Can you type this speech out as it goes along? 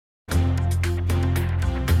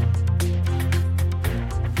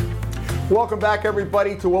Welcome back,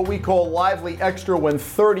 everybody, to what we call Lively Extra, when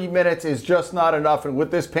 30 minutes is just not enough. And with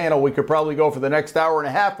this panel, we could probably go for the next hour and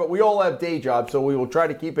a half, but we all have day jobs, so we will try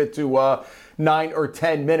to keep it to 9 or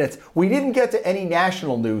 10 minutes. We didn't get to any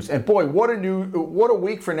national news, and boy, what a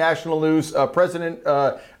week for national news. President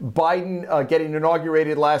Biden getting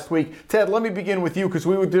inaugurated last week. Ted, let me begin with you, because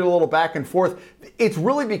we did a little back and forth. It's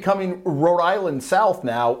really becoming Rhode Island South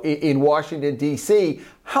now in Washington, D.C.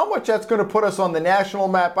 How much that's going to put us on the national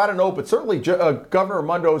map, I don't know, but certainly Governor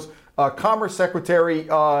Raimondo's Commerce Secretary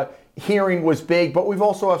hearing was big, but we've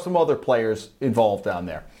also have some other players involved down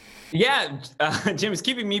there. Yeah, Jim, it's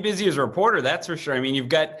keeping me busy as a reporter, that's for sure. I mean, you've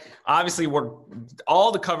got, obviously,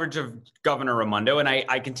 all the coverage of Governor Raimondo, and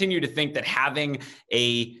I continue to think that having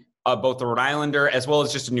both a Rhode Islander as well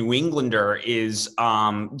as just a New Englander is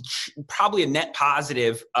probably a net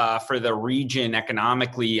positive for the region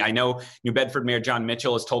economically. I know New Bedford Mayor John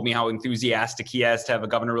Mitchell has told me how enthusiastic he is to have a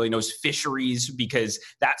governor who really knows fisheries, because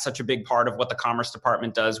that's such a big part of what the Commerce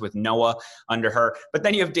Department does with NOAA under her. But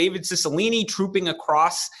then you have David Cicilline trooping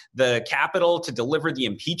across the Capitol to deliver the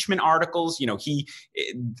impeachment articles. You know,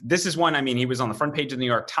 this is one, I mean, he was on the front page of the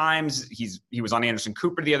New York Times. He was on Anderson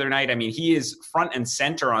Cooper the other night. I mean, he is front and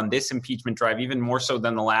center on this impeachment drive, even more so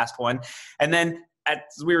than the last one. And then, as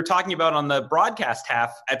we were talking about on the broadcast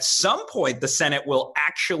half, at some point the Senate will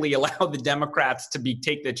actually allow the Democrats to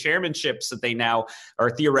take the chairmanships that they now are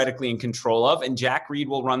theoretically in control of, and Jack Reed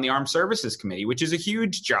will run the Armed Services Committee, which is a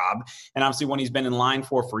huge job, and obviously one he's been in line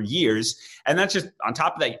for years. And that's just on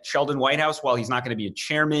top of that, Sheldon Whitehouse, while he's not going to be a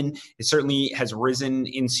chairman, it certainly has risen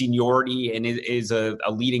in seniority and is a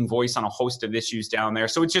leading voice on a host of issues down there.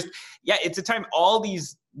 So it's just, yeah, it's a time all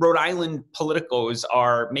these Rhode Island politicos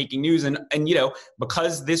are making news. And you know,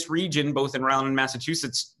 because this region, both in Rhode Island and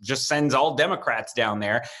Massachusetts, just sends all Democrats down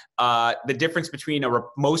there, the difference between a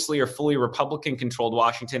mostly or fully Republican-controlled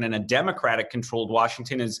Washington and a Democratic-controlled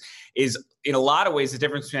Washington is in a lot of ways the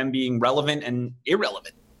difference between them being relevant and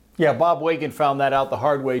irrelevant. Yeah, Bob Wagan found that out the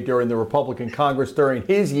hard way during the Republican Congress during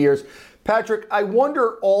his years. Patrick, I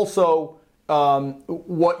wonder also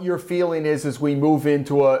what your feeling is as we move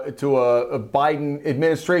into a Biden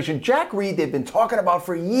administration. Jack Reed, they've been talking about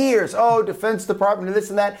for years, Defense Department and this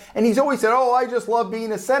and that. And he's always said, I just love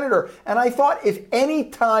being a senator. And I thought if any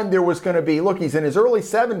time there was going to be, look, he's in his early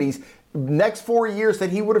 70s, next 4 years, that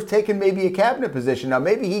he would have taken maybe a cabinet position. Now,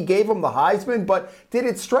 maybe he gave him the Heisman, but did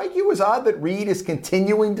it strike you as odd that Reed is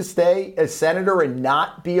continuing to stay as senator and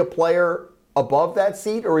not be a player above that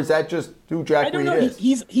seat, or is that just who Jack Reed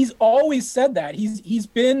is? He's always said that. He's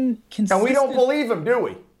been consistent. And we don't believe him, do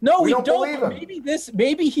we? No, we don't believe him.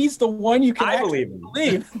 Maybe he's the one you can actually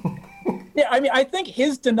believe. Yeah, I mean, I think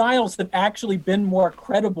his denials have actually been more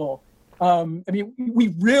credible. I mean,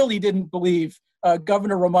 we really didn't believe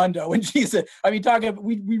Governor Raimondo when she said,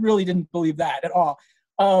 we really didn't believe that at all.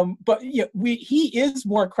 But yeah, he is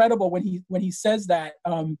more credible when he says that.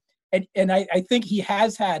 And I think he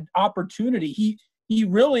has had opportunity. He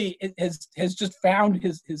really has just found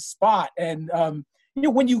his spot. And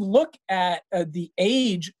when you look at the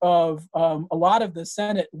age of a lot of the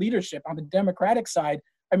Senate leadership on the Democratic side,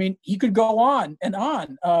 I mean, he could go on and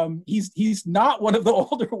on. He's not one of the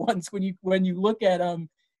older ones when you look at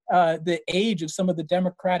the age of some of the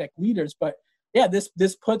Democratic leaders. But yeah,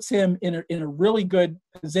 this puts him in a really good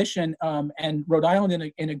position, and Rhode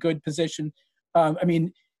Island in a good position. I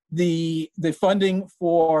mean, the funding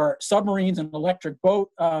for submarines and electric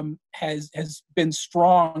boat has been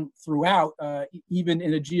strong throughout, even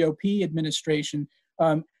in a GOP administration.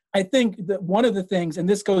 I think that one of the things, and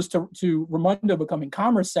this goes to Raimondo becoming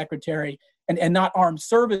Commerce Secretary and not Armed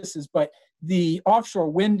Services, but the offshore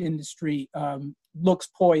wind industry looks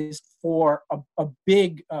poised for a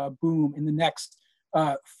big boom in the next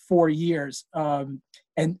 4 years. And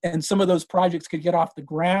some of those projects could get off the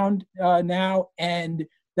ground now, and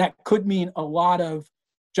that could mean a lot of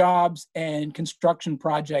jobs and construction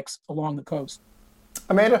projects along the coast.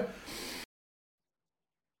 Amanda?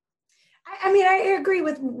 I mean, I agree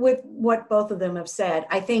with what both of them have said.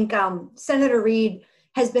 I think Senator Reed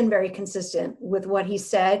has been very consistent with what he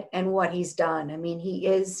said and what he's done. I mean, he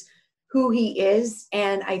is who he is,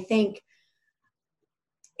 and I think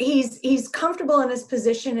he's comfortable in his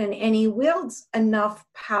position, and he wields enough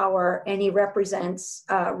power, and he represents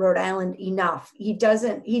Rhode Island enough. He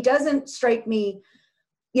doesn't strike me,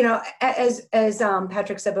 as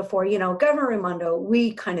Patrick said before, Governor Raimondo,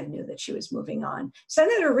 we kind of knew that she was moving on.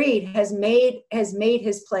 Senator Reed has made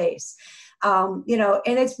his place. And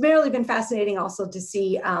it's really been fascinating also to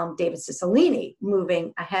see David Cicilline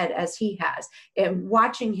moving ahead as he has, and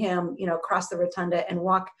watching him, cross the rotunda and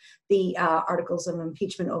walk the articles of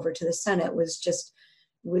impeachment over to the Senate was just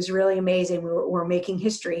was really amazing. We're making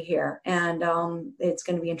history here, and it's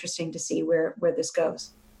going to be interesting to see where this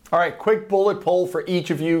goes. All right, quick bullet poll for each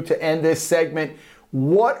of you to end this segment.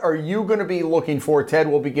 What are you going to be looking for? Ted,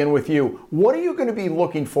 we'll begin with you. What are you going to be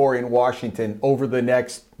looking for in Washington over the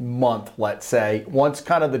next month, let's say, once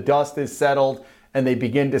kind of the dust is settled and they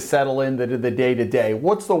begin to settle into the day-to-day?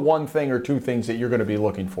 What's the one thing or two things that you're going to be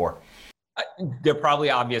looking for? They're probably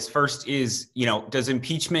obvious. First is, does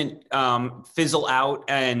impeachment fizzle out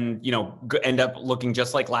and, end up looking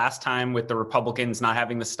just like last time with the Republicans not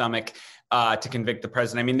having the stomach to convict the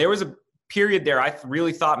president? I mean, there was a period there, I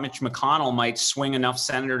really thought Mitch McConnell might swing enough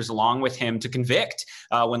senators along with him to convict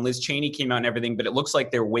when Liz Cheney came out and everything, but it looks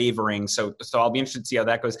like they're wavering. So I'll be interested to see how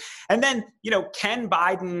that goes. And then,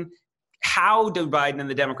 how do Biden and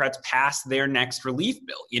the Democrats pass their next relief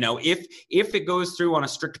bill? If it goes through on a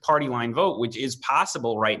strict party line vote, which is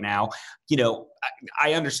possible right now,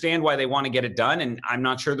 I understand why they want to get it done. And I'm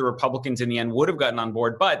not sure the Republicans in the end would have gotten on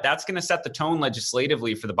board, but that's going to set the tone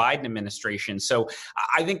legislatively for the Biden administration. So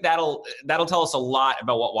I think that'll tell us a lot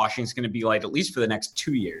about what Washington's going to be like, at least for the next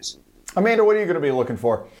 2 years. Amanda, what are you going to be looking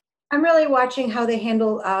for? I'm really watching how they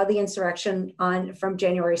handle the insurrection from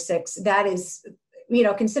January 6th. That is,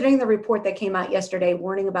 considering the report that came out yesterday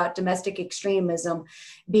warning about domestic extremism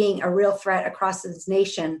being a real threat across this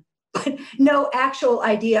nation, but no actual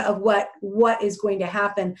idea of what is going to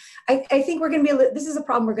happen. I think we're going to be, this is a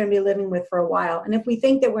problem we're going to be living with for a while. And if we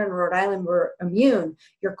think that we're in Rhode Island, we're immune,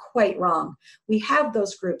 you're quite wrong. We have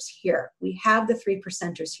those groups here. We have the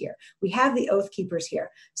 3%ers here. We have the Oath Keepers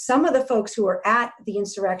here. Some of the folks who were at the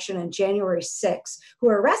insurrection on January 6th, who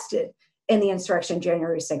were arrested in the insurrection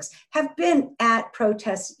January 6th, have been at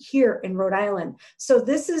protests here in Rhode Island. So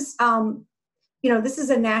this is, this is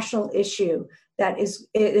a national issue that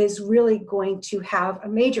is really going to have a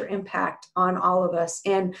major impact on all of us.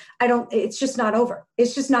 And it's just not over.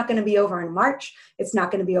 It's just not going to be over in March. It's not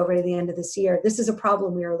going to be over at the end of this year. This is a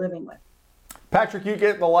problem we are living with. Patrick, you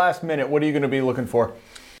get the last minute. What are you going to be looking for?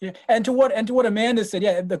 Yeah, and to what Amanda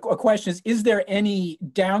said, the question is there any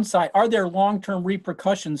downside? Are there long-term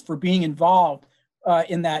repercussions for being involved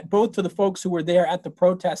in that, both to the folks who were there at the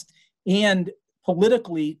protest and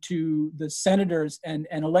politically to the senators and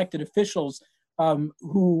elected officials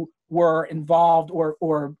who were involved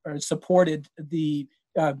or supported the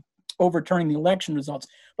overturning the election results?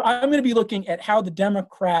 But I'm going to be looking at how the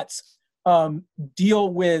Democrats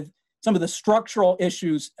deal with some of the structural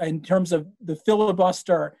issues in terms of the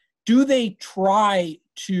filibuster. Do they try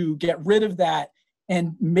to get rid of that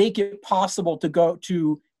and make it possible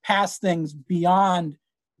to pass things beyond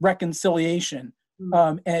reconciliation,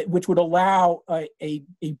 which would allow a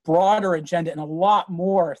broader agenda and a lot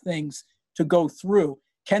more things to go through?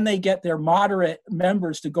 Can they get their moderate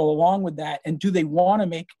members to go along with that? And do they want to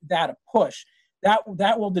make that a push? That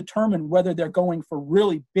will determine whether they're going for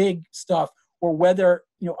really big stuff or whether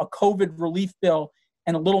a COVID relief bill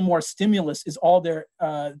and a little more stimulus is all they're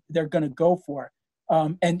going to go for,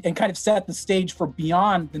 and kind of set the stage for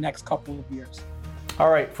beyond the next couple of years.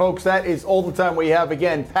 All right, folks, that is all the time we have.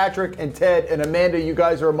 Again, Patrick and Ted and Amanda, you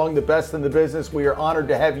guys are among the best in the business. We are honored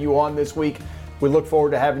to have you on this week. We look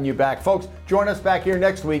forward to having you back. Folks, join us back here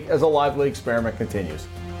next week as a lively experiment continues.